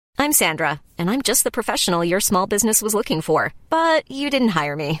I'm Sandra, and I'm just the professional your small business was looking for. But you didn't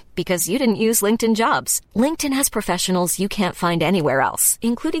hire me because you didn't use LinkedIn Jobs. LinkedIn has professionals you can't find anywhere else,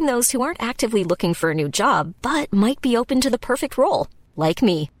 including those who aren't actively looking for a new job, but might be open to the perfect role, like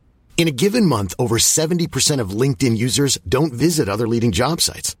me. In a given month, over 70% of LinkedIn users don't visit other leading job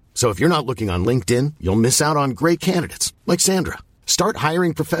sites. So if you're not looking on LinkedIn, you'll miss out on great candidates like Sandra. Start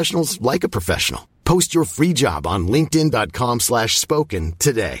hiring professionals like a professional. Post your free job on linkedin.com/spoken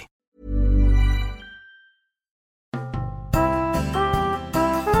today.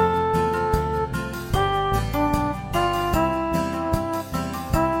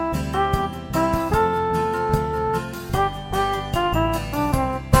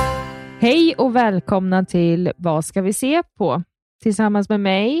 Hej och välkomna till Vad ska vi se på? Tillsammans med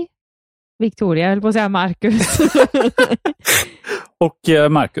mig, Victoria, jag höll på att säga Marcus. Och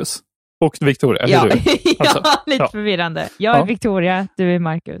Marcus. Och Victoria, ja. är du? Alltså, ja, lite förvirrande. Jag är Victoria, du är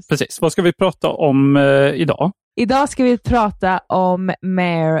Marcus. Precis. Vad ska vi prata om idag? Idag ska vi prata om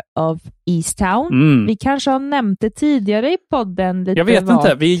Mare of Easttown. Vi kanske har nämnt det tidigare i podden. Lite jag vet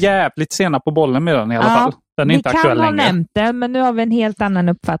inte, vi är jävligt sena på bollen med den i alla fall. Den är inte aktuell längre. Vi kan ha nämnt den, men nu har vi en helt annan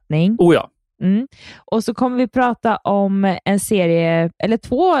uppfattning. Oh ja. Och så kommer vi prata om en serie, eller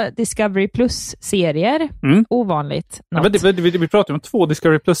 2 Discovery Plus-serier. Ovanligt. Ja, vi pratade om 2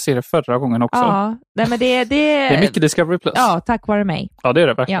 Discovery Plus-serier förra gången också. Ja, men det är mycket Discovery Plus. Ja, tack vare mig. Ja, det är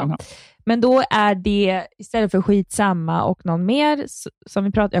det verkligen. Ja. Men då är det, istället för Skitsamma och någon mer, som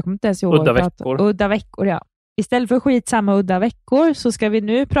vi pratar, jag kommer inte ens ihåg. Udda veckor, ja. Istället för Skitsamma och Udda veckor så ska vi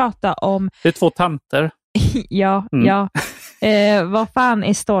nu prata om... Det är 2 tanter. ja. Vad fan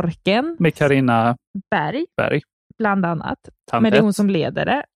är storken? Med Carina Berg. Bland annat. Tantet. Men det är hon som leder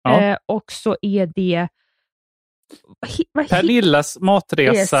det. Ja. Och så är det... Pernillas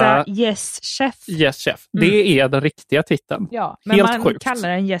matresa. Yes Chef. Yes Chef. Det är den riktiga titeln. Ja, men helt man sjukt. kallar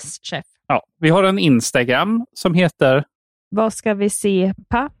den Yes Chef. Ja, vi har en Instagram som heter... Vad ska vi se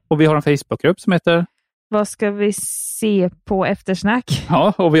på? Och vi har en Facebookgrupp som heter... Vad ska vi se på eftersnack?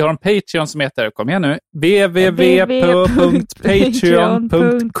 Ja, och vi har en Patreon som heter, kom igen nu,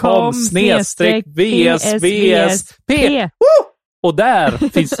 www.patreon.com/VSVSP. Och där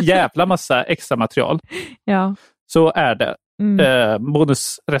finns jävla massa extra material. Ja. Så är det.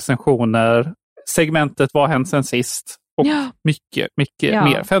 Bonusrecensioner, segmentet Vad hänt sen sist och mycket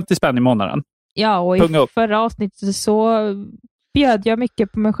mer. 50 spänn i månaden. Ja, och i förra avsnittet så bjöd jag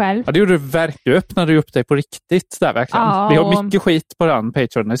mycket på mig själv. Ja, det gjorde du verkligen. Du öppnade upp dig på riktigt där verkligen. Ja, vi har mycket skit på den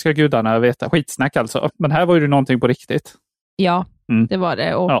Patreon. Det ska gudarna veta. Skitsnack alltså. Men här var ju någonting på riktigt. Ja, det var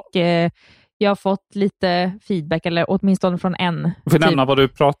det. Och jag har fått lite feedback, eller åtminstone från en. Får nämna vad du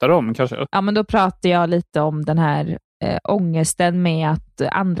pratade om kanske? Ja, men då pratade jag lite om den här ångesten med att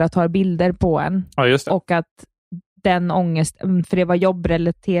andra tar bilder på en. Ja, just det. Och att den ångesten, för det var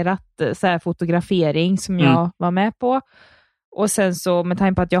jobbrelaterat så här fotografering som jag var med på. Och sen så med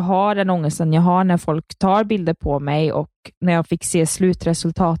tanke på att jag har den ångesten jag har när folk tar bilder på mig, och när jag fick se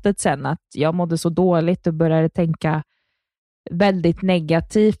slutresultatet sen, att jag mådde så dåligt och började tänka väldigt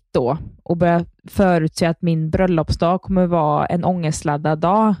negativt då, och började förutse att min bröllopsdag kommer vara en ångestladdad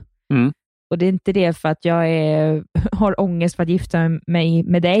dag. Och det är inte det för att jag har ångest för att gifta mig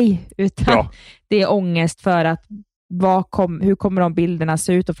med dig, utan det är ångest för att hur kommer de bilderna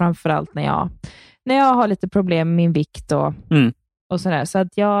se ut, och framförallt när jag har lite problem med min vikt och sådär. Så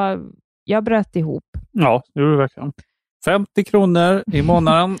att jag bröt ihop. Ja, det gjorde du verkligen. 50 kronor i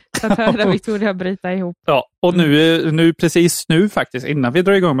månaden. Så att höra Victoria bryta ihop. Ja, och nu precis nu faktiskt, innan vi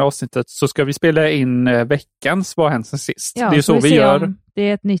drar igång med avsnittet, så ska vi spela in veckans Vad hänt sen sist. Ja, det är så vi gör. Det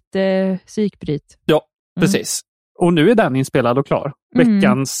är ett nytt psykbryt. Ja, precis. Och nu är den inspelad och klar.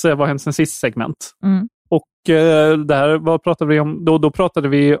 Veckans Vad hänt sen sist segment. Och där, vad pratade vi om? Då pratade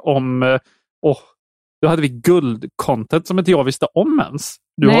vi om... då hade vi guldcontent som inte jag visste om ens.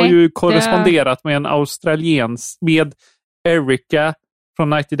 Du har ju korresponderat med en australiens, med Erica från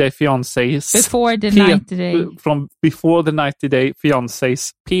 90 Day Fiancés. Before the 90 Day. Från Before the 90 Day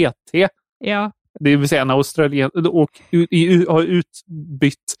Fiancés PT. Ja. Det vill säga en australien, och har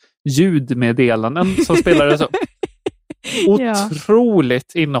utbytt ljudmeddelanden som spelades upp.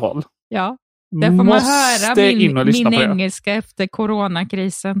 Otroligt innehåll. Ja, där får man höra min engelska efter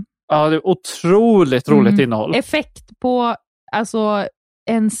coronakrisen. Ja, det är otroligt roligt innehåll. Effekt på alltså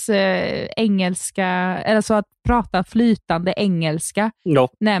ens engelska, eller så att prata flytande engelska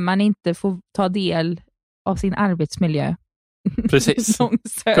när man inte får ta del av sin arbetsmiljö. Precis.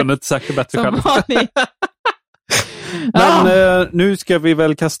 Kunde inte sagt det bättre själv. Men nu ska vi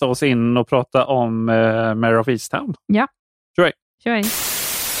väl kasta oss in och prata om Mare of Easttown. Ja. Kör.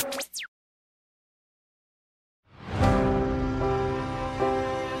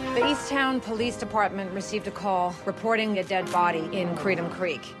 The Easttown Police Department received a call reporting a dead body in Freedom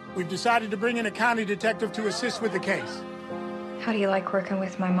Creek. We've decided to bring in a county detective to assist with the case. How do you like working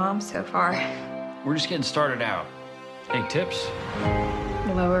with my mom so far? We're just getting started out. Any tips?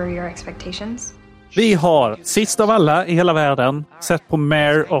 Lower your expectations. Vi har sist av alla i hela världen sett på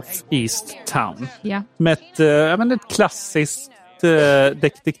Mare of Easttown. Ja. Med ett klassiskt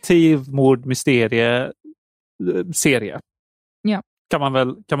detektivmord-mysterie-serie. Ja. Kan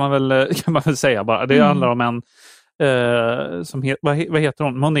man väl säga bara. Det handlar om en som vad heter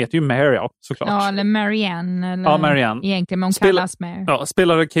hon? Hon heter ju Mare, ja, såklart. Ja, eller Marianne. Eller Marianne. Egentligen, men hon kallas Mare. Ja,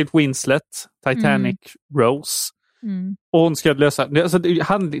 spelade Kate Winslet, Titanic Rose. Och hon ska lösa... Alltså,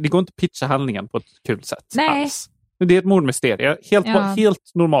 det går inte att pitcha handlingen på ett kul sätt. Nej. Alls. Det är ett mordmysterie.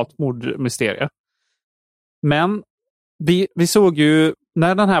 Helt normalt mordmysterie. Men vi såg ju,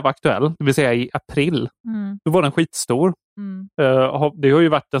 när den här var aktuell, det vill säga i april, då var den skitstor. Det har ju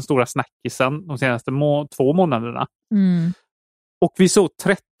varit den stora snackisen de senaste 2 månaderna. Och vi såg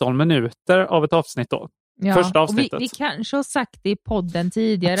 13 minuter av ett avsnitt då. Ja. Första avsnittet. Vi kanske har sagt det i podden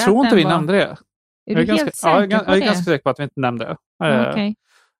tidigare. Jag tror inte vi nämnde det. Är du helt säker på det? Jag är ganska säker på att vi inte nämnde det. Okay.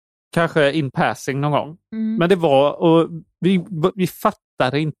 Kanske in passing någon gång. Men det var, och vi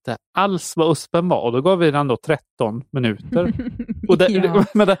fattade inte alls vad USPen var. Och då gav vi den då 13 minuter.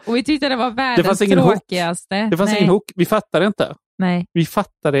 Och vi tyckte det var världens tråkigaste. Det fanns ingen hook. Vi fattade inte. Nej. Vi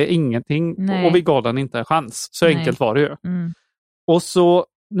fattade ingenting. Nej. Och vi gav den inte en chans. Så enkelt var det ju. Och så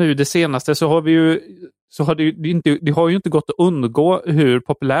nu det senaste så har vi ju... det har ju inte gått att undgå hur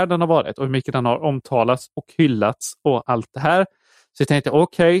populär den har varit och hur mycket den har omtalats och hyllats och allt det här. Så jag tänkte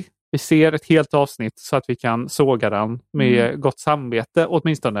okej, vi ser ett helt avsnitt så att vi kan såga den med gott samvete,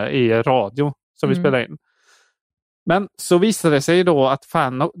 åtminstone i radio som vi spelar in. Men så visade det sig då att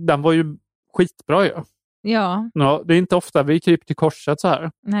den var ju skitbra ju. Ja. Det är inte ofta vi kryper till korset så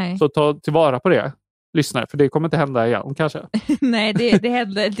här. Nej. Så ta tillvara på det. Lyssnare, för det kommer inte hända igen kanske. Nej, det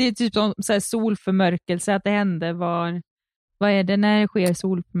hände, det är typ som så här solförmörkelse, att det hände vad är det när det sker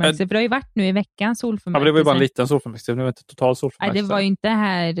solförmörkelse? För det har ju varit nu i veckan solförmörkelse. Ja, men det var ju bara en liten solförmörkelse, det var inte total solförmörkelse. Nej, det var ju inte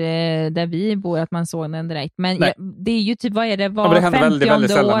här där vi bor att man såg den direkt. Men det är ju typ, vad är det? Men det händer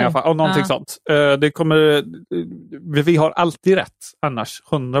väldigt sällan i alla fall. Någonting sånt. Vi har alltid rätt, annars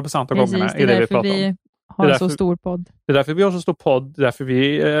 100% av gångerna är det vi pratar om. Har så stor podd. Det är därför vi har så stor podd. Det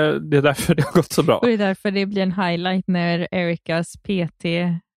är därför det har gått så bra. Och det är därför det blir en highlight när Erikas PT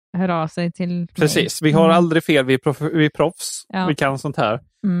hör av sig till mig. Precis, vi har aldrig fel. Vi är proffs. Ja. Vi kan sånt här.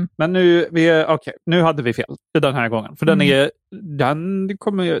 Men nu hade vi fel den här gången. För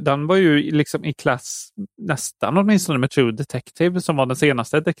den var ju liksom i klass nästan åtminstone med True Detective, som var den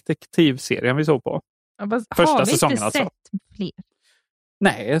senaste detektivserien vi såg på. Första säsongen alltså. Har vi inte sett fler?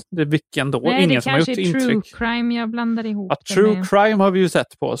 Nej, det är vilken då? Nej, ingen som har gjort intryck. True Crime jag blandar ihop. True Crime har vi ju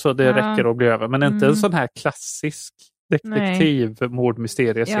sett på, så det räcker att bli över. Men inte en sån här klassisk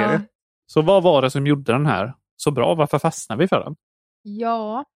detektivmordmysterieserie. Ja. Så vad var det som gjorde den här så bra? Varför fastnade vi för den?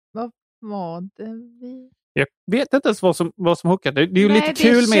 Ja, vad var det vi... Jag vet inte ens vad som hookade. Det är ju lite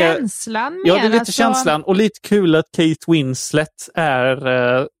kul med... känslan. Ja, det är lite känslan. Och lite kul att Kate Winslet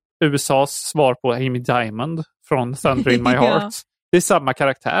är USAs svar på Amy Diamond från Thunder in My Heart. Det är samma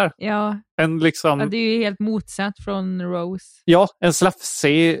karaktär. Ja. Det är ju helt motsatt från Rose. Ja, en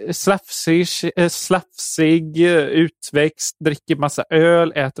slafsig utväxt, dricker massa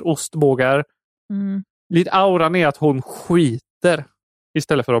öl, äter ostbågar. Lite auran är att hon skiter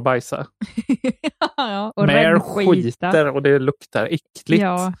istället för att bajsa. Ja, och mer skiter och det luktar äckligt.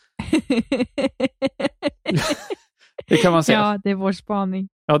 Ja. Det kan man säga. Ja, det är vår spaning.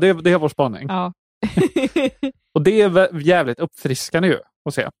 Ja, det är vår spaning. Ja. Och det är jävligt uppfriskande ju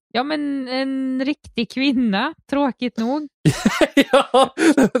att se. Ja, men en riktig kvinna, tråkigt nog. Ja,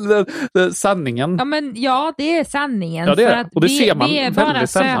 sanningen. Ja, det är sanningen. Ja, det är. För att och det ser man vi är bara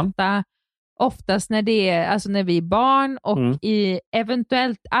sällan. Söta oftast när det är, alltså när vi är barn och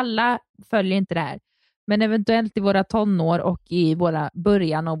eventuellt, alla följer inte det här, men eventuellt i våra tonår och i våra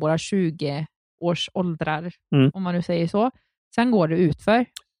början av våra 20-års åldrar, om man nu säger så. Sen går det utför.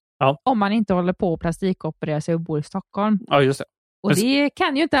 Ja. Om man inte håller på att plastikoperera sig och bor i Stockholm. Ja, just det. Och det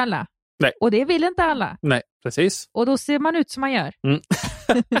kan ju inte alla. Nej. Och det vill inte alla. Nej, precis. Och då ser man ut som man gör.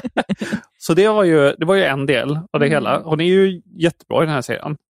 Så det var ju en del av det hela. Hon är ju jättebra i den här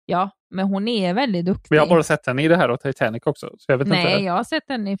serien. Ja, men hon är väldigt duktig. Vi har bara sett henne i det här och Titanic också. Så jag vet inte. Jag har sett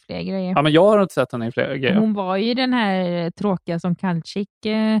henne i fler grejer. Ja, men jag har inte sett henne i fler grejer. Hon var ju den här tråkiga som Kalchik,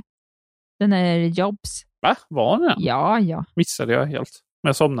 den här Jobs. Va? Var hon den? Ja. Missade jag helt. Men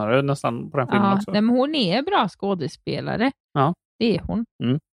jag somnade nästan på den filmen också. Men hon är bra skådespelare. Ja. Det är hon.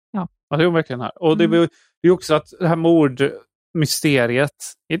 Ja, det är hon verkligen här. Och det är ju också att det här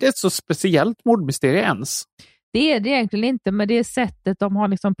mysteriet, är det ett så speciellt mordmysterie ens? Det är det egentligen inte, men det är sättet de har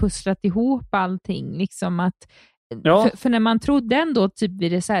liksom pusslat ihop allting. Liksom att, för när man trodde ändå typ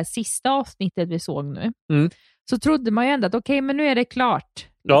vid det så här sista avsnittet vi såg nu, så trodde man ju ändå att okej, men nu är det klart.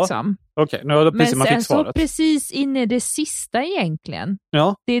 Liksom. Ja, okej. Nu har det precis, men man sen fick svaret. så precis in i det sista egentligen,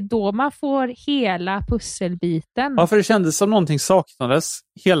 det är då man får hela pusselbiten. Ja, för det kändes som någonting saknades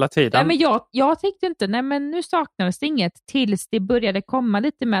hela tiden. Nej, men jag tänkte inte, nej men nu saknades det inget tills det började komma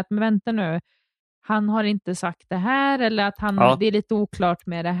lite med att, men vänta nu, han har inte sagt det här, eller att det är lite oklart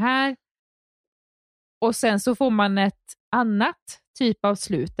med det här. Och sen så får man ett annat typ av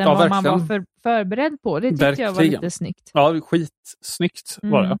slut än vad man var förberedd på. Det tyckte jag var lite snyggt. Ja, skitsnyggt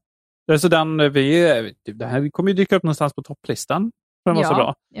var det. Det är så det här kommer ju dyka upp någonstans på topplistan. För den var så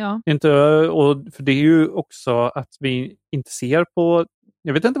bra. Ja. För det är ju också att vi inte ser på,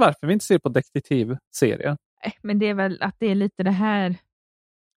 jag vet inte varför vi inte ser på detektivserier. Men det är väl att det är lite det här.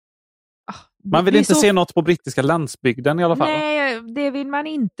 Man vill inte se något på brittiska landsbygden i alla fall. Nej, det vill man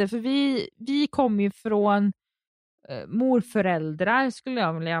inte. För vi kommer ju från morföräldrar, skulle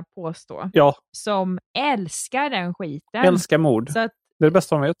jag vilja påstå. Ja. Som älskar den skiten. Älskar mord. Så att, det är det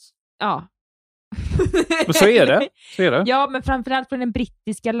bästa de vet. Ja. Men så är det. Ja, men framförallt från den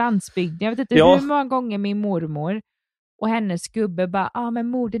brittiska landsbygden. Jag vet inte hur många gånger min mormor och hennes gubbe bara, men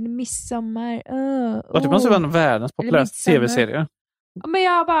morden i midsommar. Det måste vara en av världens populäraste tv-serier.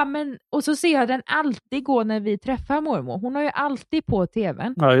 Men och så ser jag den alltid gå när vi träffar mormor. Hon har ju alltid på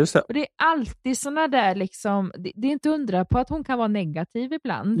tvn. Ja, just det. Och det är alltid såna där liksom, det är inte undra på att hon kan vara negativ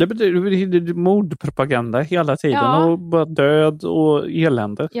ibland. Det är mordpropaganda hela tiden och bara död och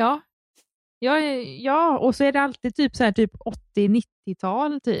elände. Ja, och så är det alltid typ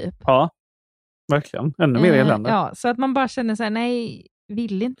 80-90-tal typ. Ja, verkligen. Ännu mer elände. Ja, så att man bara känner så här, nej,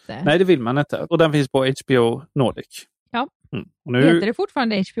 vill inte. Nej, det vill man inte. Och den finns på HBO Nordic. Ja. Och nu heter det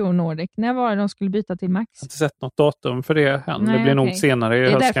fortfarande HBO Nordic? När var det de skulle byta till Max? Jag har inte sett något datum för det än. Nej, det blir nog senare i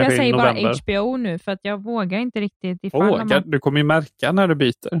höst. Det är därför jag säger november. bara HBO nu, för att jag vågar inte riktigt Du kommer ju märka när du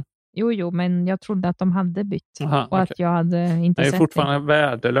byter. Jo, men jag trodde att de hade bytt. Aha, och att jag hade inte sett det. Det är fortfarande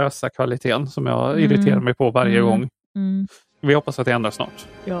värdelösa kvaliteten som jag irriterar mig på varje gång. Vi hoppas att det ändras snart.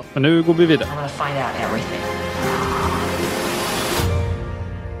 Ja. Men nu går vi vidare. I'm gonna find out everything.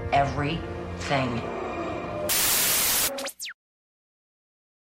 Everything.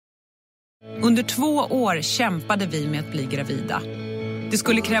 Under 2 år kämpade vi med att bli gravida. Det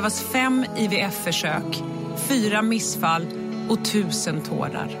skulle krävas 5 IVF-försök, 4 missfall och 1000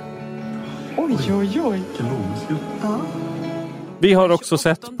 tårar. Oj. Ja. Vi har också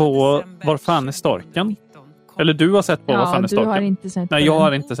sett på Var fan är storken? Eller du har sett på Var fan är storken? Du har inte sett på Nej, jag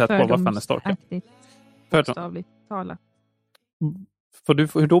har inte sett på Var fan är storken. Bokstavligt talat.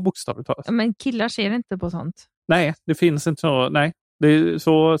 Hur då bokstavligt talat? Men killar ser inte på sånt. Nej, det finns inte så. Nej,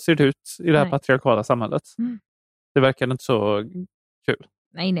 så ser det ut i det här patriarkala samhället. Det verkar inte så kul.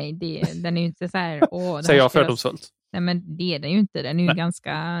 Nej, den är ju inte så här. Säger jag fördomsfullt. Nej, men det är den ju inte. Den är ju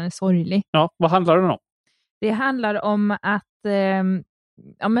ganska sorglig. Ja, vad handlar den om? Det handlar om att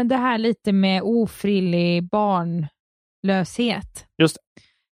men det här lite med ofrivillig barnlöshet. Just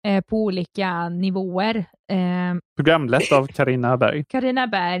det. På olika nivåer. Programlett av Carina Berg. Carina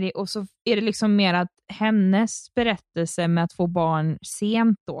Berg, och så är det liksom mer att hennes berättelse med att få barn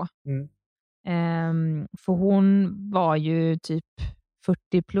sent då. För hon var ju typ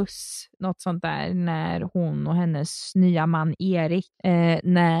 40 plus, något sånt där, när hon och hennes nya man Erik,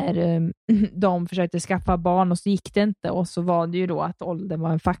 när de försökte skaffa barn och så gick det inte, och så var det ju då att åldern var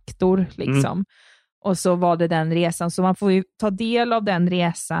en faktor liksom. Och så var det den resan, så man får ju ta del av den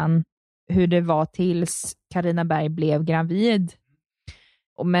resan, hur det var tills Carina Berg blev gravid.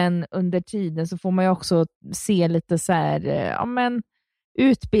 Men under tiden så får man ju också se lite så här,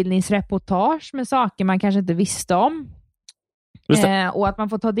 utbildningsreportage med saker man kanske inte visste om. Och att man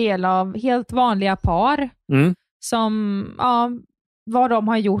får ta del av helt vanliga par som, vad de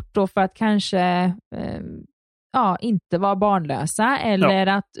har gjort då för att kanske inte vara barnlösa, eller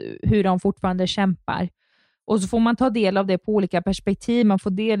att hur de fortfarande kämpar. Och så får man ta del av det på olika perspektiv. Man får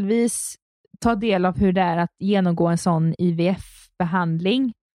delvis ta del av hur det är att genomgå en sån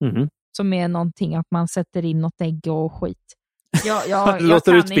IVF-behandling som är någonting att man sätter in något ägg och skit. Jag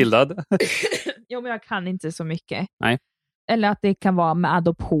låter utbildad. Jo, men jag kan inte så mycket. Nej. Eller att det kan vara med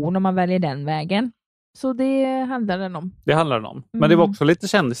adoption om man väljer den vägen. Så det handlar den om. Det handlar den om. Men det var också lite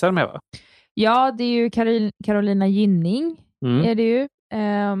kändisar med, va? Ja, det är ju Carolina Gynning är det ju.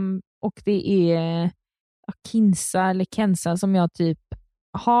 Och det är Kenza som jag typ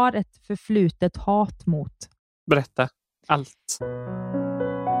har ett förflutet hat mot. Berätta allt.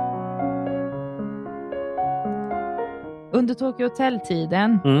 under Tokyo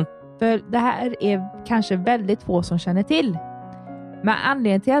Hotel-tiden. För det här är kanske väldigt få som känner till. Men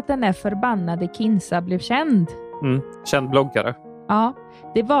anledningen till att den där förbannade Kinsa blev känd. Känd bloggare. Ja,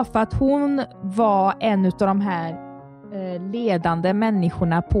 det var för att hon var en av de här ledande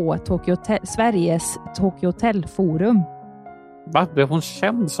människorna på Sveriges Tokyo Hotel-forum. Va? Blev hon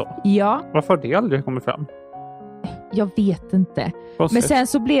känd så? Ja. Varför har det aldrig kommit fram? Jag vet inte. Men sen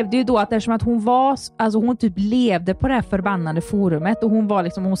så blev det ju då att eftersom att hon typ levde på det här förbannade forumet och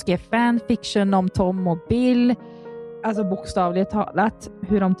hon skrev fanfiction om Tom och Bill. Alltså bokstavligt talat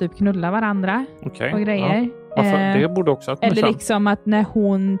hur de typ knullar varandra och grejer. Ja. Det borde också att eller liksom att när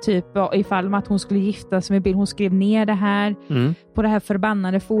hon typ ifall att hon skulle gifta sig med Bill, hon skrev ner det här på det här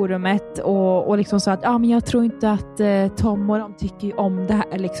förbannade forumet och liksom sa att men jag tror inte att Tom och de tycker om det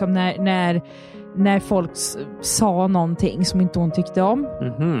här liksom när folk sa någonting som inte hon tyckte om.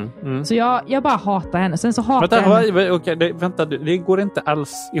 Så jag bara hatar henne. Sen så hatar jag vänta, det går inte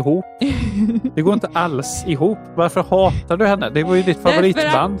alls ihop. Det går inte alls ihop. Varför hatar du henne? Det var ju ditt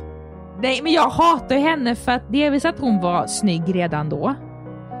favoritband. Nej, men jag hatar henne för att delvis att hon var snygg redan då.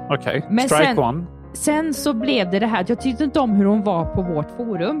 Okej, strike one. Sen så blev det här att jag tyckte inte om hur hon var på vårt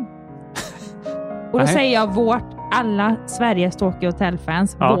forum. Och då säger jag alla Sveriges Tokyo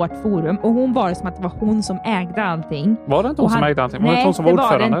Hotel-fans, vårt forum. Och hon var det som att det var hon som ägde allting. Var det inte hon som ägde allting? Var det inte hon som var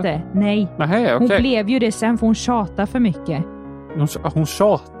ordförande? Nej, det var det inte. Nej. Hon blev ju det sen för hon tjatade för mycket. Hon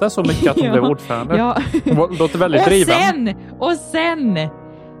tjatade så mycket att hon blev ordförande. Ja. Hon låter väldigt driven. Och sen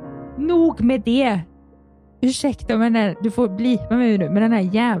nog med det. Ursäkta, men du får blipa mig nu. Men den här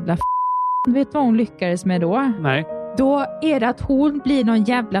jävla vet vad hon lyckades med då? Nej. Då är det att hon blir någon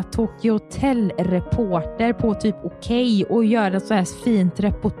jävla Tokyo Hotel-reporter på typ Okej och gör ett så här fint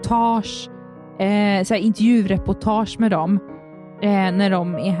reportage, så här intervjureportage med dem när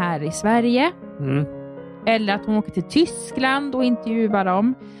de är här i Sverige. Eller att hon åker till Tyskland och intervjuar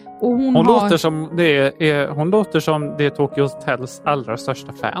dem. Och hon låter som det är Tokyo Hotels allra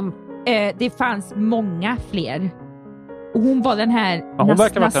största fan. Det fanns många fler. Och hon var den här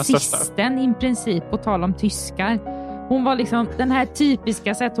nazisten i princip, på tal om tyskar. Hon var liksom den här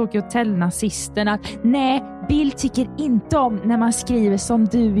typiska Tokyo Hotel-nazisten. Att nej, Bill tycker inte om när man skriver som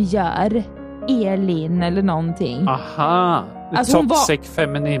du gör, Elin eller någonting. Aha, alltså toxic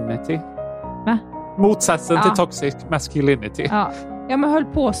femininity. Va? Motsatsen till toxic masculinity. Ja, men höll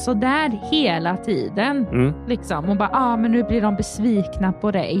på så där hela tiden. Liksom. Hon bara, men nu blir de besvikna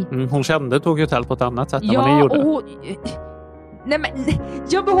på dig. Hon kände Tokyo Hotel på ett annat sätt än vad ni gjorde.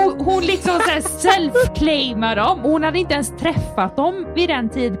 Hon liksom self-claimar dem. Hon hade inte ens träffat dem vid den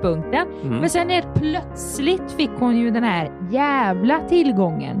tidpunkten. Men sen plötsligt fick hon ju den här jävla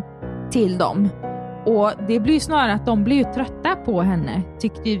tillgången till dem. Och det blir ju snarare att de blir ju trötta på henne,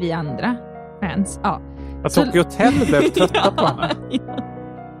 tyckte ju vi andra fans. Att Tokyo Hotel blev trötta på henne.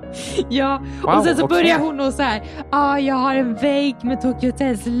 Ja, wow, och sen så börjar hon och så här, jag har en vägg med Tokyo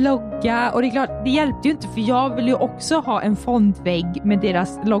Hotels logga. Och det är klart, det hjälpte ju inte, för jag vill ju också ha en fondvägg med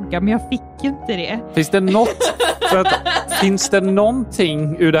deras logga, men jag fick ju inte det. Finns det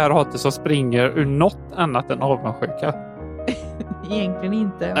någonting ur det här hatet som springer ur något annat än avundsjuka? Egentligen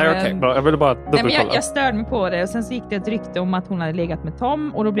inte. Nej, okej, bra. Jag ville bara dubbelkolla. Nej, men jag störde mig på det, och sen så gick det ett rykte om att hon hade legat med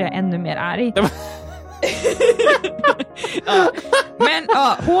Tom, och då blev jag ännu mer arg. Men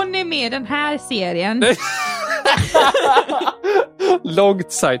hon är med i den här serien.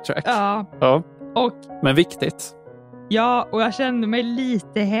 Långt sidetrack. Ja. Men viktigt. Ja, och jag kände mig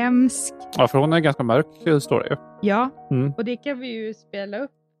lite hemsk. Ja, för hon är ganska mörk story. Ja, och det kan vi ju spela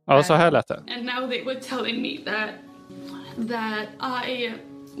upp. Ja, så här lät det. And now they were telling me that I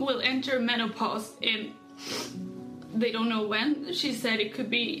will enter menopause in, they don't know when. She said it could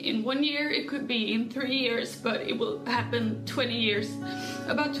be in 1 year, it could be in 3 years, but it will happen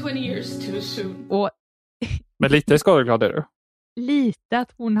about 20 years too soon. Men lite skadeglad är du? Lite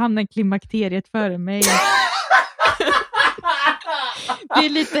att hon hamnar i klimakteriet före mig. Det är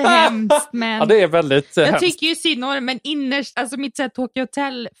lite hemskt, men... Ja, det är väldigt jag hemskt. tycker ju synd om det, men innerst, alltså mitt Tokyo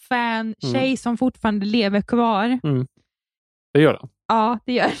Hotel-fan-tjej som fortfarande lever kvar. Det gör den. Ja,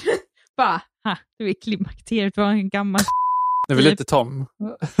 det gör den. Bara, du är klimakteriet, var en gammal... Det vill inte Tom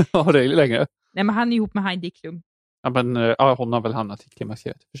ha det längre. Nej, men han är ihop med Heidi Klum. Ja, men hon har väl hamnat i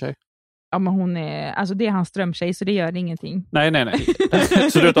klimakteriet för sig. Ja, men hon är... Alltså det är hans drömtjej, så det gör ingenting. Nej.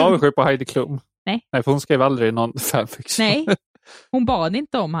 Så du är inte avundsjuk på Heidi Klum? Nej. Nej, för hon skrev aldrig någon fanfiction. Nej, hon bad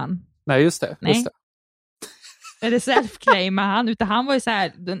inte om han. Nej, just det. Eller self-claima han, utan han var ju så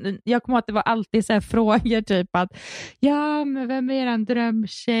här, jag kommer ihåg att det var alltid så här frågor typ att, ja men vem är en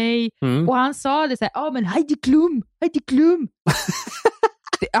drömtjej? Och han sa det så här, men Heidi Klum.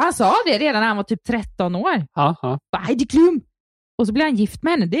 Han sa det redan när han var typ 13 år. Aha. Heidi Klum! Och så blir han gift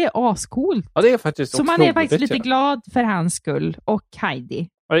med henne. Det är ascoolt. Ja, det är faktiskt så man är faktiskt lite glad för hans skull. Och Heidi.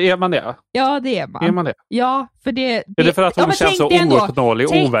 Är man det? Ja, det är man. Är man det? Ja, för det är det för att hon känns så ouppnåelig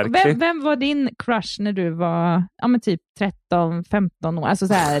och overklig? Vem var din crush när du var typ 13-15 år? Alltså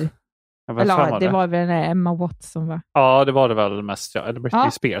så här... det var väl Emma Watson, va? Ja, det var det väl mest. Ja. Eller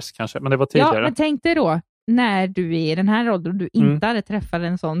Britney Spears kanske, men det var tidigare. Ja, men tänk dig då, när du är i den här åldern och du inte hade träffat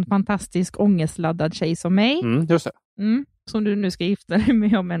en sån fantastisk ångestladdad tjej som mig. Just det. Som du nu ska gifta dig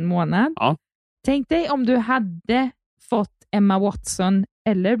med om en månad. Ja. Tänk dig om du hade fått Emma Watson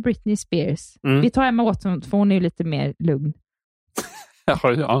eller Britney Spears. Vi tar Emma Watson, för hon är ju lite mer lugn.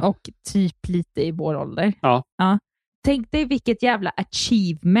 Ja. Och typ lite i vår ålder. Ja. Tänk dig vilket jävla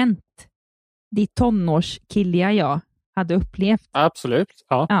achievement ditt tonårskilliga jag hade upplevt. Absolut.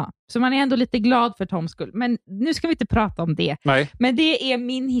 Ja. Så man är ändå lite glad för Toms skull. Men nu ska vi inte prata om det. Nej. Men det är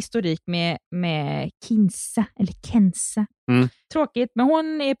min historik med Kinsa, eller Kensa. Tråkigt, men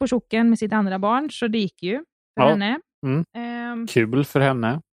hon är på chocken med sitt andra barn, så det gick ju för henne. Kul för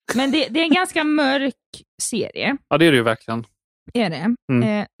henne. Men det är en ganska mörk serie. Ja, det är det ju verkligen. Är det.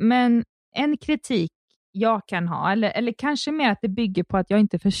 Men en kritik jag kan ha, eller kanske mer att det bygger på att jag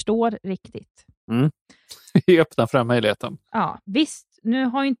inte förstår riktigt. Vi öppnar fram möjligheten. Ja, visst. Nu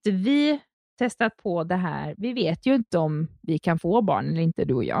har ju inte vi testat på det här. Vi vet ju inte om vi kan få barn eller inte,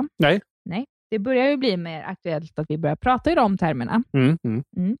 du och jag. Nej. Det börjar ju bli mer aktuellt att vi börjar prata i de termerna.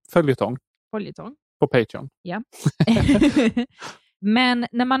 Följetong. På Patreon. Ja. Men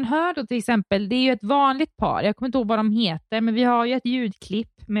när man hör då till exempel, det är ju ett vanligt par. Jag kommer inte ihåg vad de heter, men vi har ju ett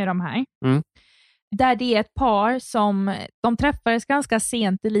ljudklipp med de här. Där det är ett par som de träffades ganska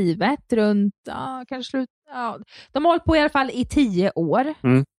sent i livet, runt de har hållit på i alla fall i 10 år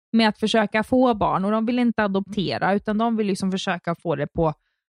med att försöka få barn, och de vill inte adoptera, utan de vill liksom försöka få det på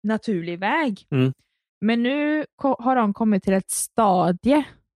naturlig väg. Men nu har de kommit till ett stadie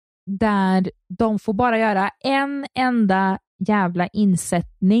där de får bara göra en enda jävla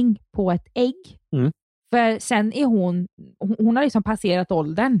insättning på ett ägg. För sen är hon har liksom passerat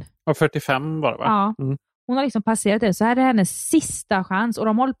åldern. Och 45 var det, va? Ja, hon har liksom passerat det. Så här är hennes sista chans, och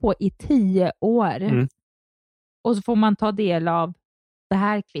de har hållit på i 10 år. Och så får man ta del av det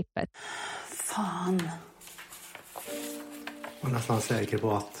här klippet. Fan. Jag är nästan säker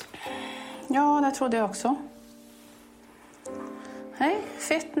på att... Ja, det trodde jag också. Nej,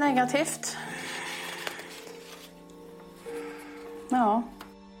 fett negativt. Ja.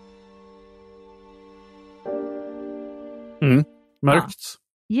 Mörkt.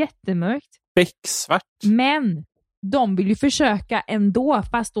 Ja, jättemörkt. Becksvart. Men de vill ju försöka ändå,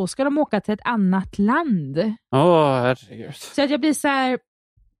 fast då ska de åka till ett annat land. Herregud. Så att jag blir så här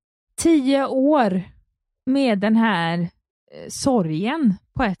 10 år med den här sorgen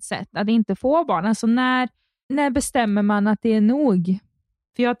på ett sätt, att inte få barn. Alltså när bestämmer man att det är nog?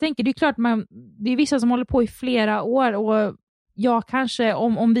 För jag tänker, det är klart det är vissa som håller på i flera år, och jag kanske,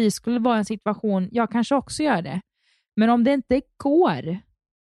 om vi skulle vara i en situation, jag kanske också gör det. Men om det inte går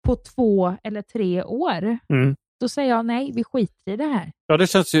på 2 eller 3 år, då säger jag nej, vi skiter i det här. Ja,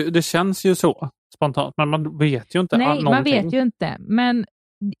 det känns ju så spontant, men man vet ju inte någonting. Nej, man vet ju inte. Men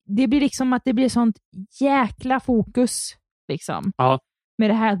det blir liksom att det blir sånt jäkla fokus liksom. Ja. Med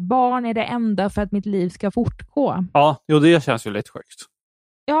det här att barn är det enda för att mitt liv ska fortgå. Ja, det känns ju lite sjukt.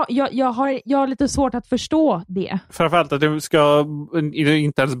 Ja, jag har lite svårt att förstå det. Framförallt att det ska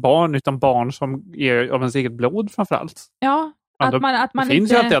inte ens barn, utan barn som är av ens eget blod framförallt. Ja, att man det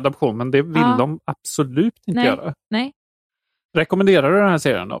finns inte... ju alltid adoption, men det vill de absolut inte göra. Nej. Rekommenderar du den här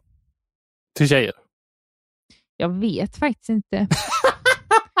serien då? Till tjejer? Jag vet faktiskt inte.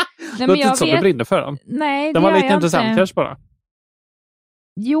 Nej, det är inte som du brinner för den. Nej, den var lite intressant kanske bara.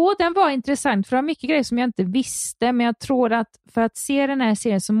 Jo, den var intressant, för det var mycket grejer som jag inte visste, men jag tror att för att se den här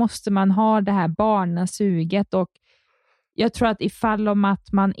serien så måste man ha det här barnasuget, och jag tror att ifall om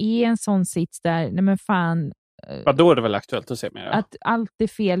att man är i en sån sits där, nej men fan... Ja, då är det väl aktuellt att se mer. Ja. Att allt är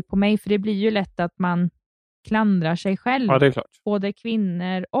fel på mig, för det blir ju lätt att man klandrar sig själv. Ja, det är klart. Både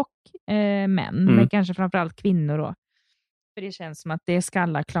kvinnor och män, men kanske framförallt kvinnor då. För det känns som att det ska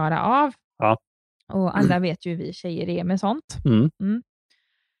alla klara av. Ja. Och alla vet ju hur vi tjejer är med sånt.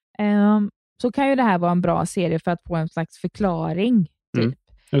 Så kan ju det här vara en bra serie för att få en slags förklaring. Typ.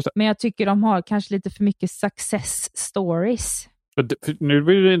 Men jag tycker de har kanske lite för mycket success stories. Nu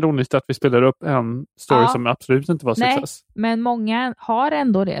blir det ironiskt att vi spelar upp en story som absolut inte var success. Men många har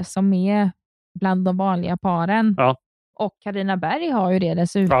ändå det som är bland de vanliga paren. Ja. Och Carina Berg har ju det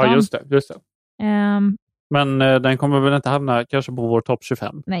dessutom. Ja, just det. Men den kommer väl inte hamna kanske på vår topp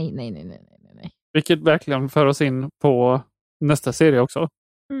 25. Nej. Vilket verkligen för oss in på nästa serie också.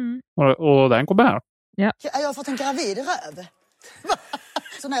 Och den kommer här. Ja. Jag har fått en gravid röv.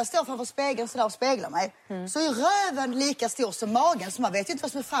 Så när jag står framför spegeln så där och speglar mig så är röven lika stor som magen, så man vet ju inte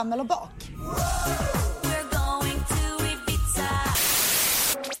vad som är fram eller bak.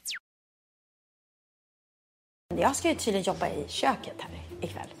 Jag ska ju tydligen jobba i köket här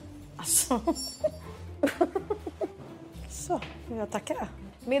ikväll. Alltså. Så, jag tackar.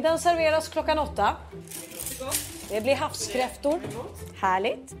 Middagen serveras 8:00. Det blir havskräftor.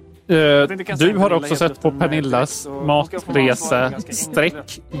 Härligt. Du har också sett på Pernillas matresa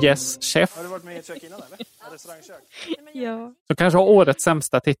Yes Chef. Har du varit med i ett kök innan eller? Restaurangkök? Ja. Så kanske har årets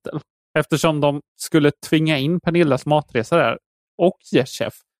sämsta titel. Eftersom de skulle tvinga in Pernillas matresa där och Yes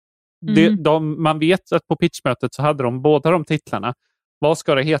Chef. Man vet att på pitchmötet så hade de båda de titlarna. Vad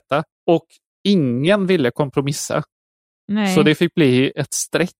ska det heta? Och ingen ville kompromissa. Nej. Så det fick bli ett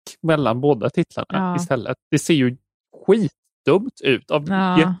streck mellan båda titlarna istället. Det ser ju skitdumt ut. Man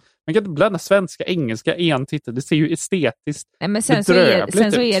kan inte blanda svenska och engelska i en titel. Det ser ju estetiskt men sen så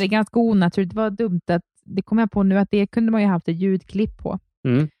är det ganska onaturligt. Det var dumt att det kom jag på nu att det kunde man ju haft ett ljudklipp på.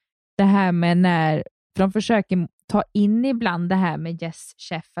 Det här med när de försöker ta in ibland det här med Yes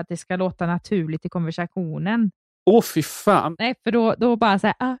Chef, att det ska låta naturligt i konversationen. Fy fan. Nej, för då bara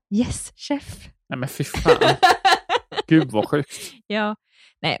så här, Yes Chef. Nej, men fy fan. Gud vad sjukt. Ja,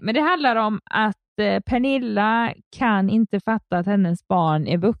 nej, men det handlar om att Pernilla kan inte fatta att hennes barn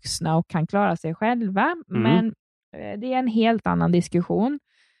är vuxna och kan klara sig själva. Men det är en helt annan diskussion.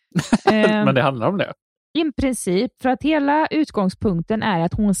 Men det handlar om det. I princip, för att hela utgångspunkten är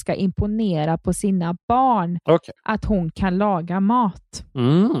att hon ska imponera på sina barn. Okay. Att hon kan laga mat.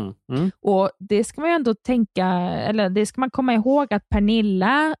 Och det ska man ju ändå tänka, eller det ska man komma ihåg att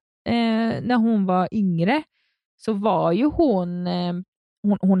Pernilla, när hon var yngre, så var ju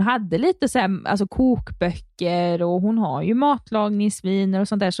hon hade lite så här, alltså kokböcker, och hon har ju matlagningsviner och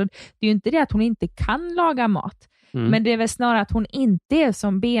sånt där, så det är ju inte det att hon inte kan laga mat. Men det är väl snarare att hon inte är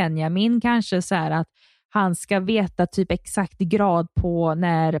som Benjamin, kanske så här att han ska veta typ exakt grad på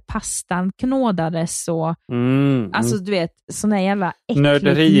när pastan knådades och alltså du vet, såna jävla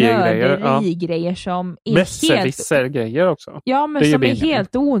nörderigrejer som är helt grejer också. Ja, men som är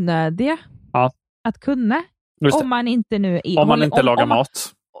helt onödiga att kunna. Om man inte nu är, om man inte lagar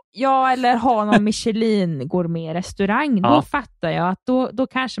mat. Ja, eller har någon Michelin gourmet-restaurang. Då fattar jag att då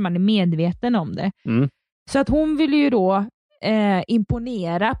kanske man är medveten om det. Så att hon vill ju då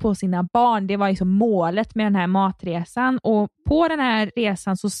imponera på sina barn. Det var liksom målet med den här matresan. Och på den här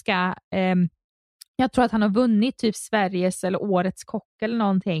resan så ska jag tror att han har vunnit typ Sveriges eller Årets kock eller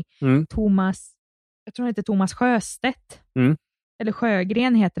någonting. Thomas, jag tror han heter Thomas Sjöstedt. Eller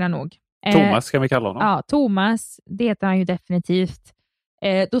Sjögren heter han nog. Thomas kan vi kalla honom. Ja, Thomas, det heter han ju definitivt.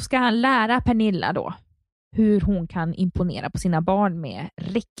 Då ska han lära Pernilla då hur hon kan imponera på sina barn med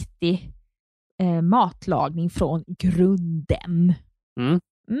riktig matlagning från grunden.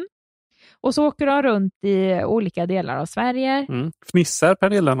 Och så åker de runt i olika delar av Sverige. Fnissar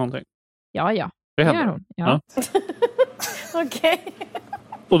Pernilla någonting? Ja. Det gör hon. Ja. Okej.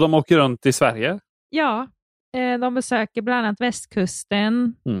 Och de åker runt i Sverige? Ja, de besöker bland annat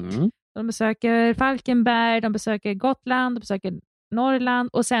västkusten. De besöker Falkenberg, de besöker Gotland, de besöker Norrland,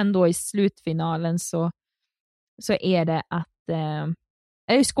 och sen då i slutfinalen så är det att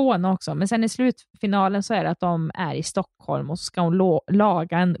är i Skåne också, men sen i slutfinalen så är det att de är i Stockholm och så ska hon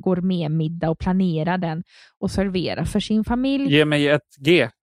laga en gourmetmiddag och planera den och servera för sin familj. Ge mig ett G.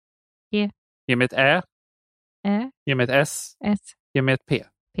 G. Ge mig ett Ä. Ä. Ge mig ett S. S. Ge mig ett P.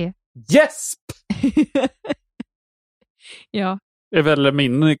 P. Yes! Ja. Det är väl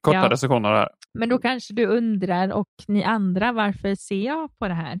min korta recension av det här. Men då kanske du undrar, och ni andra, varför ser jag på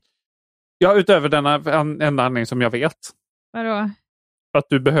det här? Ja, utöver denna enda anledning som jag vet. Vadå? Att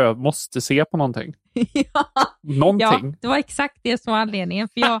du måste se på någonting. Någonting. Ja, det var exakt det som var anledningen.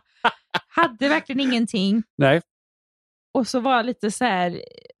 För jag hade verkligen ingenting. Nej. Och så var jag lite så här,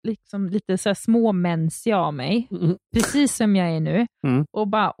 liksom lite så här småmensig av mig. Precis som jag är nu. Och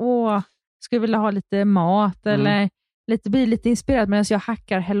bara, skulle vilja ha lite mat eller bli lite inspirerad medan jag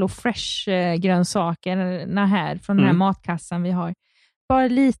hackar Hello Fresh-grönsakerna här från den här matkassan vi har. Bara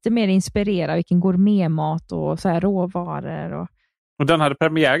lite mer inspirerad vilken gourmetmat och så här råvaror. Och den hade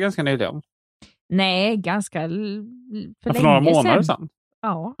premiär ganska nyligen? Nej, ganska för länge några månader sedan?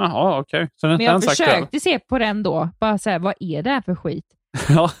 Ja. Jaha, okej. Men jag försökte se på den då. Bara så här, vad är det här för skit?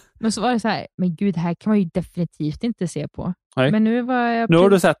 Ja. Men så var det så här, men gud, här kan man ju definitivt inte se på. Nej. Men nu har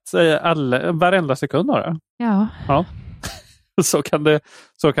du sett varenda sekund av det. Ja. Så kan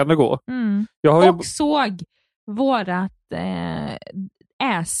det gå. Jag har såg vårat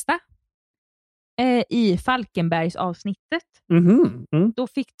Ästa i Falkenbergs avsnittet. Då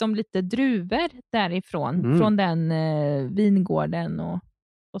fick de lite druvor därifrån, från den vingården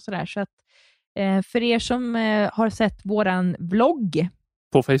och sådär. Så att för er som har sett våran vlogg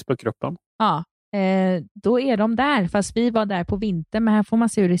på Facebookgruppen. Ja, då är de där. Fast vi var där på vintern, men här får man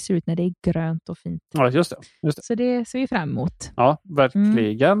se hur det ser ut när det är grönt och fint. Ja, just det. Så det ser vi fram emot. Ja,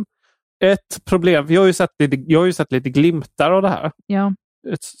 verkligen. Ett problem, jag har ju sett lite glimtar av det här. Ja.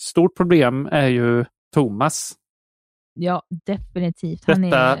 Ett stort problem är ju Thomas. Ja, definitivt.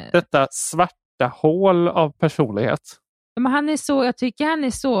 Detta svarta hål av personlighet. Men jag tycker han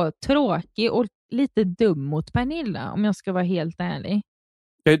är så tråkig och lite dum mot Pernilla, om jag ska vara helt ärlig.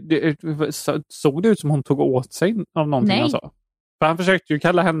 Såg det ut som hon tog åt sig av någonting han sa? För han försökte ju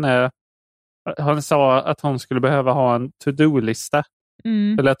kalla henne, han sa att hon skulle behöva ha en to-do-lista.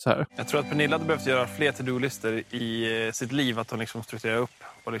 Det lät så här. Jag tror att Pernilla hade behövt göra fler to-do-listor i sitt liv. Att hon liksom strukturerar upp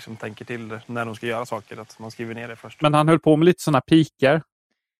och liksom tänker till när hon ska göra saker. Att man skriver ner det först. Men han höll på med lite sådana pikar.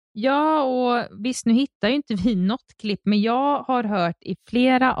 Ja, och visst, nu hittar ju inte vi något klipp, men jag har hört i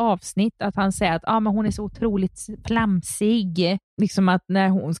flera avsnitt att han säger att men hon är så otroligt flamsig. Liksom att när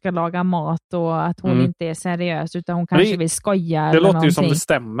hon ska laga mat och att hon inte är seriös utan hon kanske vill skoja. Det låter ju som det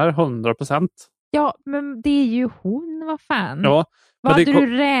stämmer 100%. Ja, men det är ju hon, vad fan. Ja. Vad hade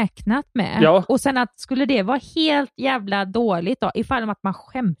du räknat med? Ja. Och sen att skulle det vara helt jävla dåligt då, ifall att man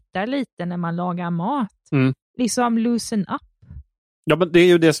skämtar lite när man lagar mat. Liksom loosen up. Ja, men det är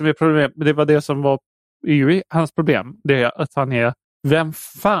ju det som är problemet. Det var det som var hans problem. Det är att han är... Vem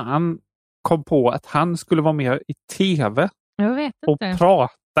fan kom på att han skulle vara med i tv? Jag vet inte. Och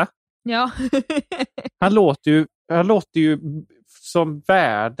prata? Ja. Han låter ju som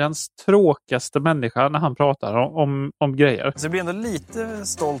världens tråkigaste människa när han pratar om grejer. Så jag blir ändå lite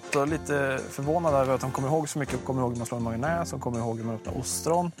stolt och lite förvånad över att hon kommer ihåg så mycket. Hon kommer ihåg hur man slår en majonnäs, hon kommer ihåg hur man öppnar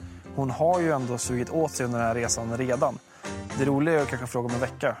ostron. Hon har ju ändå sugit åt sig under den här resan redan. Det roliga är att kanske fråga om en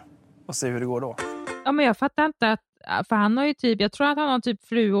vecka och se hur det går då. Ja, men jag fattar inte att, för han har ju typ, jag tror att han har typ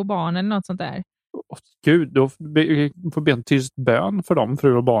fru och barn eller något sånt där. Gud, då får be en tyst bön för dem,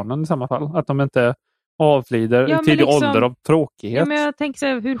 fru och barnen i samma fall. Att de inte avlider i tidig ålder av tråkighet. Ja, men jag tänker så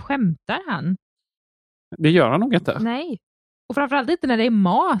här, hur skämtar han? Det gör han nog inte. Nej, och framförallt inte när det är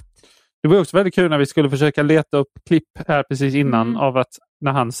mat. Det var också väldigt kul när vi skulle försöka leta upp klipp här precis innan av att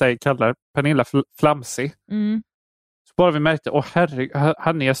när han kallar Pernilla flamsig. Så bara vi märkte, herregud,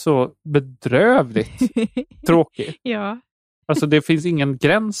 han är så bedrövligt tråkig. Ja. Alltså det finns ingen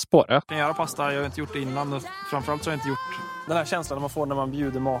gräns på det. Jag kan göra pasta, jag har inte gjort det innan. Och framförallt så har jag inte gjort den här känslan man får när man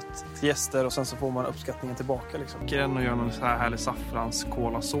bjuder mat till gäster och sen så får man uppskattningen tillbaka. Liksom. Gren och gör någon så här härlig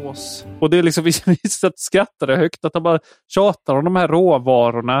saffrans-kolasås. Och det är liksom, vi skrattade högt att han bara tjatar om de här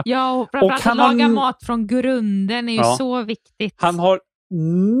råvarorna. Ja, och framförallt att laga mat från grunden är ju så viktigt. Han har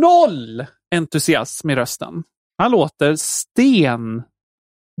 0 entusiasm i rösten. Han låter stendöd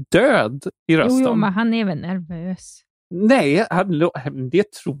i rösten. Jo, men han är väl nervös. Nej,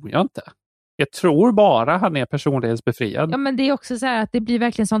 det tror jag inte. Jag tror bara han är personlighetsbefriad. Ja, men det är också så här att det blir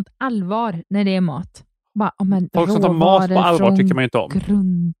verkligen sånt allvar när det är mat. Bara, folk som tar mat på allvar tycker man ju inte om.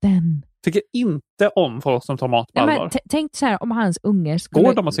 Grunden. Tycker inte om folk som tar mat på allvar. Men tänk så här om hans unge skulle...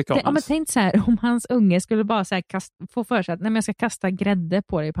 Går de att tycka om men tänk så här om hans unge skulle bara så här få för sig att jag ska kasta grädde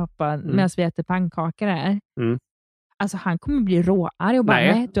på dig, pappa, medan vi äter pannkakor här. Alltså han kommer bli råarg och bara,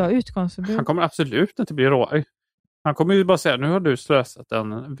 nej, du har utgångsförbud. Han kommer absolut inte bli råarg. Han kommer ju bara säga, nu har du slösat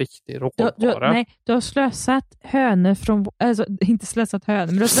en viktig råvara. Nej, du har slösat hönor från... Alltså, inte slösat hönor,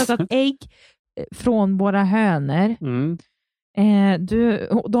 men du har slösat ägg från våra hönor.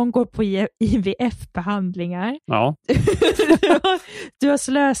 De går på IVF-behandlingar. Ja. Du har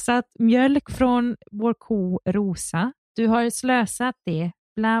slösat mjölk från vår ko Rosa. Du har slösat det,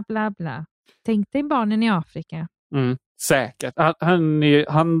 bla bla bla. Tänk dig barnen i Afrika. Säkert.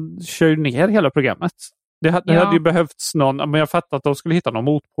 Han kör ner hela programmet. Det hade ju behövts någon, men jag fattar att de skulle hitta någon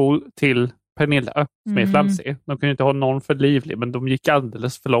motpol till Pernilla som är flamsig. De kunde inte ha någon för livlig, men de gick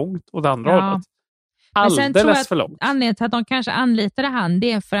alldeles för långt åt andra hållet. Alldeles för långt. Anledningen till att de kanske anlitade han,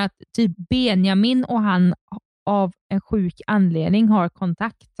 det är för att typ Benjamin och han av en sjuk anledning har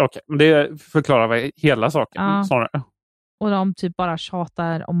kontakt. Okej, men det förklarar hela saken snarare. Och de typ bara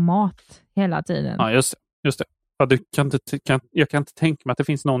tjatar om mat hela tiden. Ja, just det. Ja, jag kan inte tänka mig att det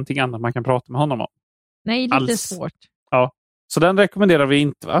finns någonting annat man kan prata med honom om. Nej, lite svårt. Ja, så den rekommenderar vi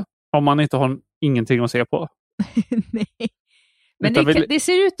inte, va? Om man inte har ingenting att se på. Nej. Men det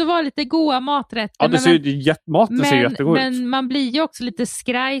ser ut att vara lite goda maträtter. Ja, maten ser jättegod ut. Men man blir ju också lite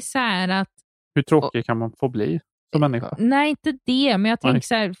skraj så här att... Hur tråkig kan man få bli som människa? Nej, inte det. Men jag tänker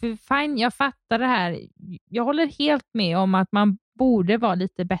så här, för fine, jag fattar det här. Jag håller helt med om att man borde vara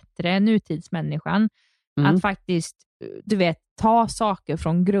lite bättre än nutidsmänniskan. Att faktiskt, du vet, ta saker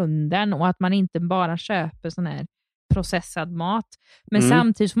från grunden och att man inte bara köper sån här processad mat. Men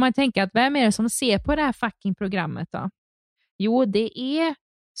samtidigt får man tänka att vem är det som ser på det här fucking programmet då? Jo, det är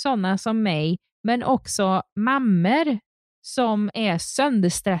sådana som mig, men också mammor som är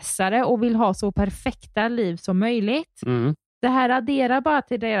sönderstressade och vill ha så perfekta liv som möjligt. Det här adderar bara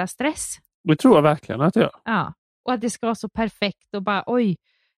till deras stress. Det tror jag verkligen att det gör. Ja, och att det ska vara så perfekt och bara, oj,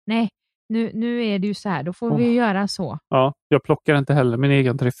 nej, nu är det ju så här, då får vi ju göra så. Ja, jag plockar inte heller min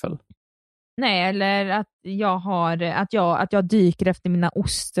egen tryffel. Nej, eller att jag dyker efter mina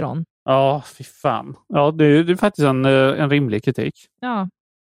ostron. Ja, fy fan. Ja, det är faktiskt en rimlig kritik. Ja,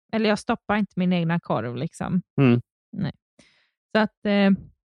 eller jag stoppar inte min egna korv liksom. Nej. Så att,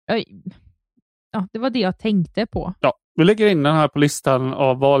 det var det jag tänkte på. Ja, vi lägger in den här på listan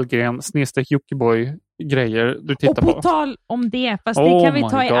av Wahlgren/Jockiboi-grejer du tittar på. Och på tal om det, fast det kan vi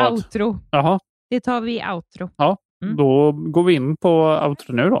ta i outro. Jaha. Det tar vi i outro. Ja, då går vi in på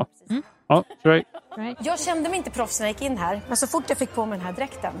outro nu då. Ja, right. Jag kände mig inte proffs när jag gick in här, men så fort jag fick på mig den här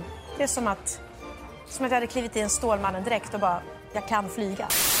dräkten, det är som att jag hade klivit i en Stålmannen-dräkt och bara, jag kan flyga.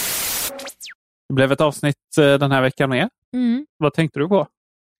 Det blev ett avsnitt den här veckan med. Vad tänkte du på?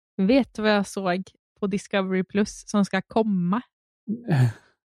 Vet du vad jag såg på Discovery Plus som ska komma?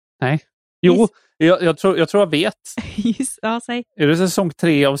 Nej. Jo, jag tror jag vet. Ja, säg. Är det säsong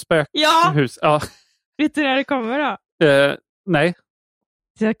 3 av Spökhus? Ja. Vet du när det kommer då? Nej.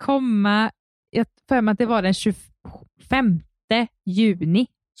 Det ska komma, jag för mig att det var den 25 juni.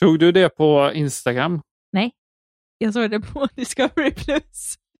 Såg du det på Instagram? Nej, jag såg det på Discovery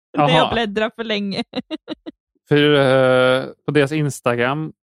Plus. Aha. När jag bläddrar för länge. För på deras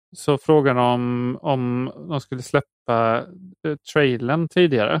Instagram så frågade de om de skulle släppa trailern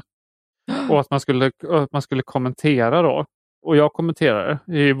tidigare. Och att man skulle kommentera då. Och jag kommenterade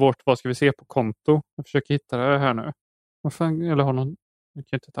i vårt vad ska vi se på konto. Jag försöker hitta det här nu. Eller har någon... Vi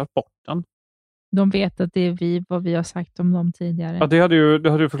kan inte ta bort den. De vet att det är vad vi har sagt om dem tidigare. Ja, det hade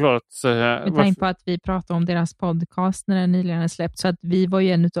ju förklarat. Med tanke på att vi pratade om deras podcast när den nyligen är släppt. Så att vi var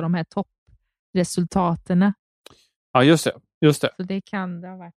ju en av de här toppresultaterna. Ja, just det. Så det kan det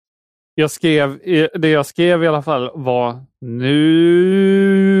ha varit. Det jag skrev i alla fall var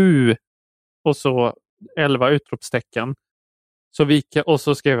nu. Och så 11 utropstecken. Och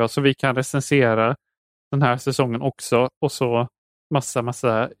så skrev jag så vi kan recensera den här säsongen också. Och så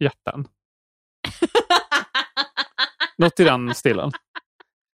massa hjärtan. Något i den stilen.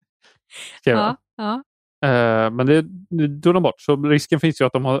 Ja. Men det tog de bort. Så risken finns ju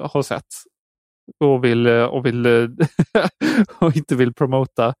att de har sett. Och vill och inte vill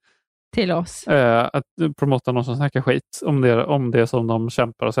promota till oss. Att promota någon som snackar skit om det som de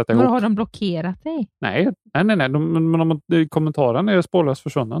kämpar och sätter ihop. Har de blockerat dig? Nej. Kommentaren är spårlöst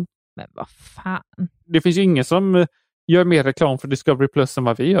försvunnen. Men vad fan. Det finns ju ingen som gör mer reklam för Discovery Plus än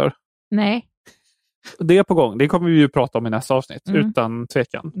vad vi gör. Nej. Det är på gång. Det kommer vi ju prata om i nästa avsnitt. Utan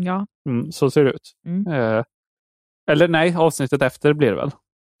tvekan. Ja. Så ser det ut. Eller nej, avsnittet efter blir det väl?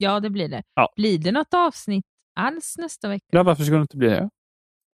 Ja, det blir det. Ja. Blir det något avsnitt alls nästa vecka? Ja, varför skulle det inte bli det?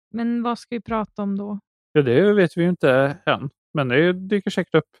 Men vad ska vi prata om då? Ja, det vet vi ju inte än. Men det dyker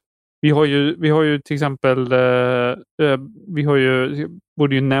säkert upp. Vi har ju till exempel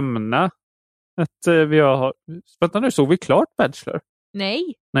borde ju nämna att vi har... Vänta nu, såg vi klart Bachelor?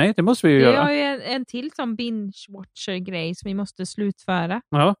 Nej, det måste vi ju göra. Vi har ju en till som binge-watcher-grej som vi måste slutföra.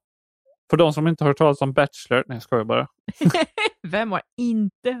 Ja. För de som inte har hört talas om Bachelor... Nej, jag skojar bara. Vem har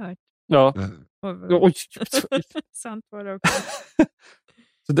inte hört? Ja. Oj. Sant var det också.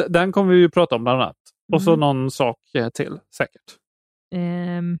 Så den kommer vi ju prata om bland annat. Och så någon sak till, säkert.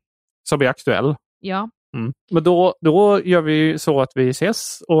 Som är aktuell. Ja. Men då gör vi så att vi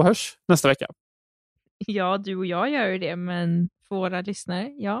ses och hörs nästa vecka. Ja, du och jag gör ju det, men för våra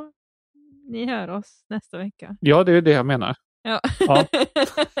lyssnare, ja, ni hör oss nästa vecka. Ja, det är det jag menar. Ja.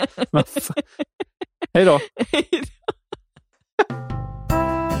 Hej då.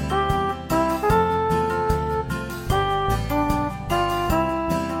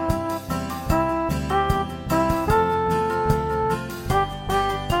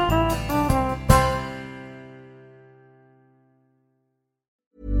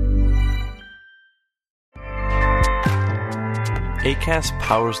 Acast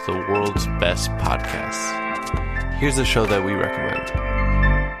powers the world's best podcasts. Here's a show that we recommend.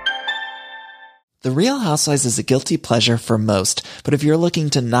 The Real Housewives is a guilty pleasure for most, but if you're looking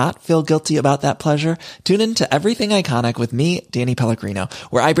to not feel guilty about that pleasure, tune in to Everything Iconic with me, Danny Pellegrino,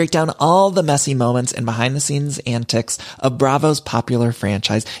 where I break down all the messy moments and behind-the-scenes antics of Bravo's popular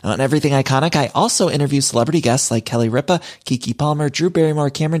franchise. And on Everything Iconic, I also interview celebrity guests like Kelly Ripa, Keke Palmer, Drew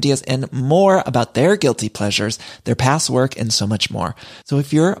Barrymore, Cameron Diaz, and more about their guilty pleasures, their past work, and so much more. So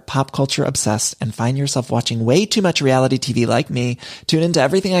if you're pop culture obsessed and find yourself watching way too much reality TV like me, tune into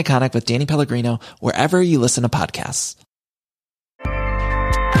Everything Iconic with Danny Pellegrino, wherever you listen to podcasts.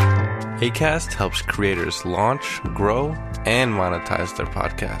 Acast helps creators launch, grow, and monetize their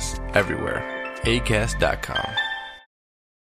podcasts everywhere. Acast.com.